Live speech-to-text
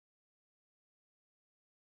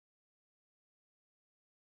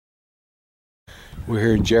We're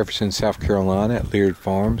here in Jefferson, South Carolina at Leard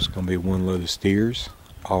Farms. It's going to be one load of steers,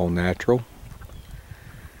 all natural.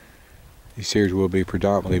 These steers will be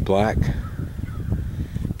predominantly black.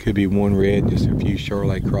 Could be one red, just a few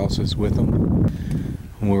Charolais crosses with them.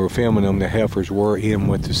 When we were filming them, the heifers were in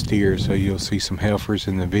with the steers, so you'll see some heifers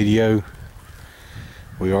in the video.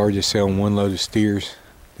 We are just selling one load of steers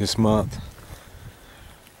this month.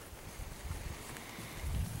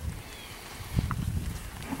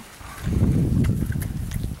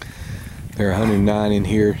 There are 109 in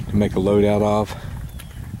here to make a load out of.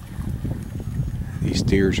 These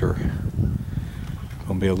steers are going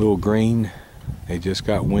to be a little green. They just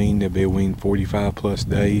got weaned. They'll be weaned 45 plus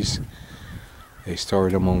days. They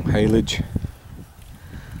started them on haylage.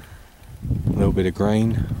 A little bit of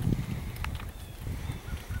grain.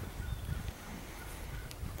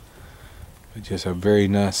 But just a very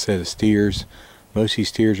nice set of steers. Most of these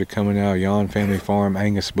steers are coming out of Yon Family Farm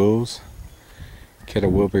Angus bulls.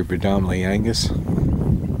 Cattle will be predominantly Angus.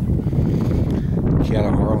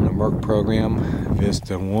 Cattle are on the Merck program.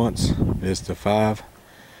 Vista once, Vista 5,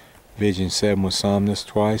 Vision 7 with Somnus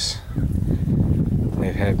twice.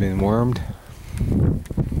 They have been wormed.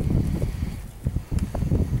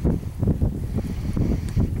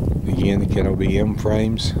 Again, the cattle will be M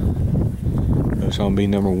frames. Those will be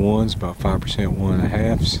number ones, about 5%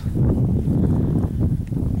 1.5s.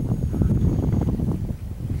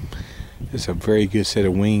 It's a very good set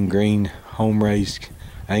of weaned green home raised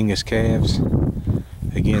Angus calves.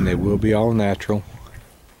 Again, they will be all natural.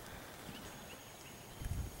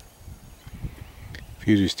 A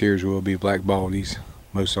few of the steers will be black baldies.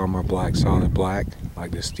 Most of them are black, solid black,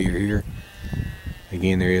 like this steer here.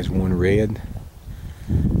 Again, there is one red.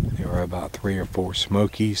 There are about 3 or 4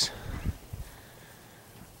 smokies.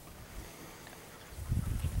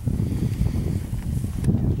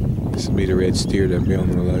 This will be the red steer that'll be on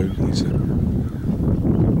the load.